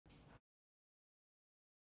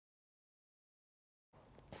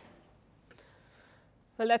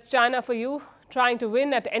Well, that's China for you, trying to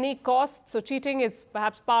win at any cost. So cheating is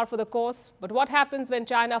perhaps par for the course. But what happens when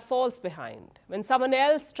China falls behind? When someone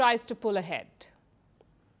else tries to pull ahead?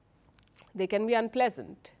 They can be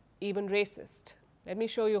unpleasant, even racist. Let me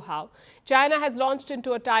show you how. China has launched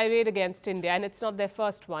into a tirade against India, and it's not their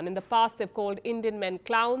first one. In the past, they've called Indian men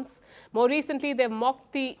clowns. More recently, they've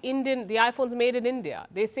mocked the iPhones made in India.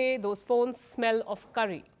 They say those phones smell of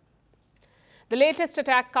curry. The latest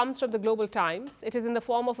attack comes from the Global Times. It is in the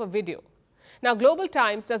form of a video. Now, Global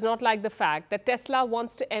Times does not like the fact that Tesla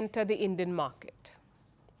wants to enter the Indian market.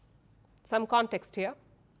 Some context here.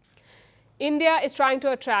 India is trying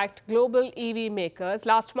to attract global EV makers.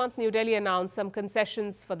 Last month, New Delhi announced some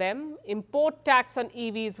concessions for them. Import tax on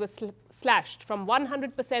EVs was slashed from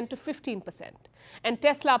 100% to 15%. And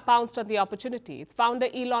Tesla pounced on the opportunity. Its founder,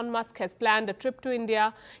 Elon Musk, has planned a trip to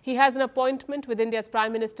India. He has an appointment with India's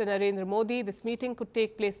Prime Minister Narendra Modi. This meeting could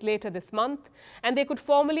take place later this month, and they could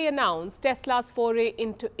formally announce Tesla's foray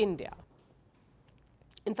into India.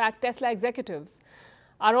 In fact, Tesla executives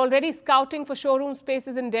are already scouting for showroom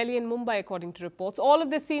spaces in Delhi and Mumbai, according to reports. All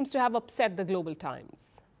of this seems to have upset the Global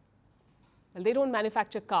Times. Well, they don't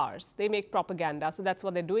manufacture cars. They make propaganda, so that's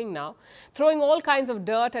what they're doing now, throwing all kinds of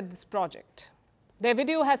dirt at this project. Their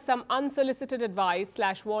video has some unsolicited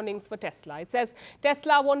advice/warnings for Tesla. It says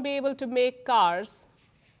Tesla won't be able to make cars,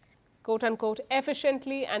 quote unquote,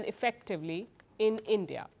 efficiently and effectively in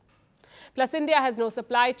India. Plus, India has no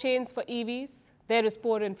supply chains for EVs. There is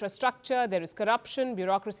poor infrastructure, there is corruption,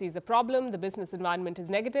 bureaucracy is a problem, the business environment is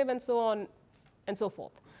negative, and so on and so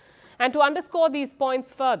forth. And to underscore these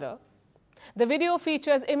points further, the video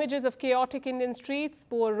features images of chaotic Indian streets,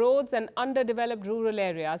 poor roads, and underdeveloped rural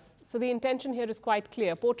areas. So the intention here is quite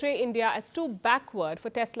clear: portray India as too backward for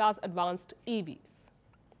Tesla's advanced EVs.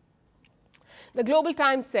 The Global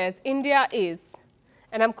Times says India is,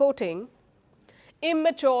 and I'm quoting,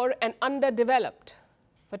 immature and underdeveloped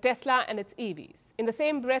for Tesla and its EVs. In the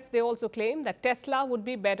same breath, they also claim that Tesla would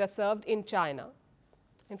be better served in China.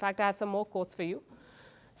 In fact, I have some more quotes for you.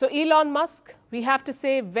 So Elon Musk, we have to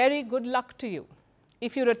say very good luck to you.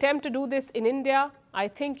 If you attempt to do this in India, I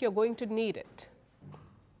think you're going to need it.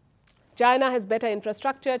 China has better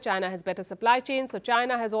infrastructure, China has better supply chains, so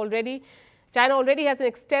China already has an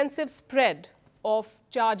extensive spread of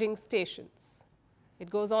charging stations. It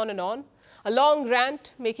goes on and on. A long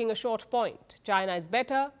rant making a short point. China is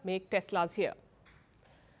better, make Teslas here.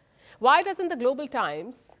 Why doesn't the Global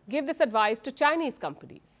Times give this advice to Chinese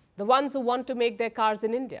companies, the ones who want to make their cars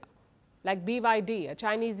in India? Like BYD, a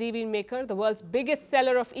Chinese EV maker, the world's biggest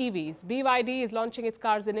seller of EVs. BYD is launching its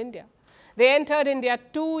cars in India. They entered India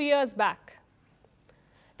 2 years back.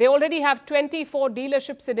 They already have 24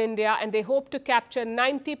 dealerships in India, and they hope to capture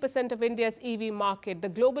 90% of India's EV market. The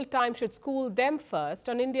Global Times should school them first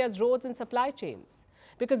on India's roads and supply chains,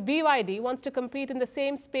 because BYD wants to compete in the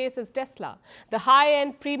same space as Tesla, the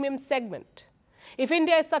high-end premium segment. If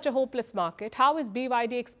India is such a hopeless market, how is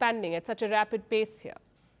BYD expanding at such a rapid pace here?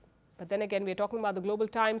 But then again, we're talking about the Global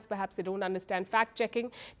Times. Perhaps they don't understand fact-checking.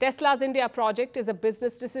 Tesla's India project is a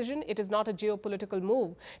business decision. It is not a geopolitical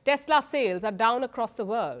move. Tesla sales are down across the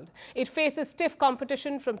world. It faces stiff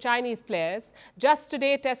competition from Chinese players. Just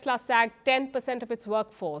today, Tesla sagged 10% of its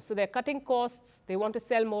workforce. So they're cutting costs. They want to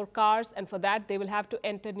sell more cars. And for that, they will have to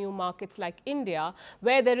enter new markets like India,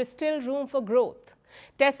 where there is still room for growth.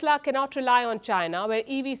 Tesla cannot rely on China, where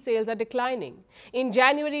EV sales are declining. In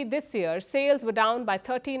January this year, sales were down by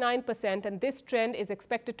 39%, and this trend is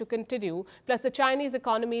expected to continue. Plus, the Chinese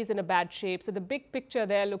economy is in a bad shape, so the big picture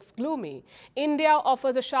there looks gloomy. India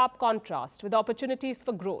offers a sharp contrast with opportunities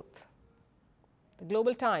for growth. The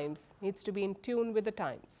Global Times needs to be in tune with the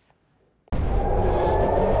times.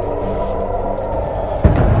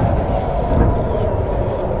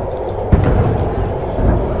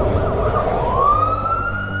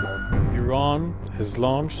 Iran has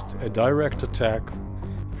launched a direct attack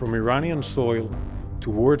from Iranian soil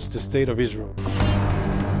towards the state of Israel.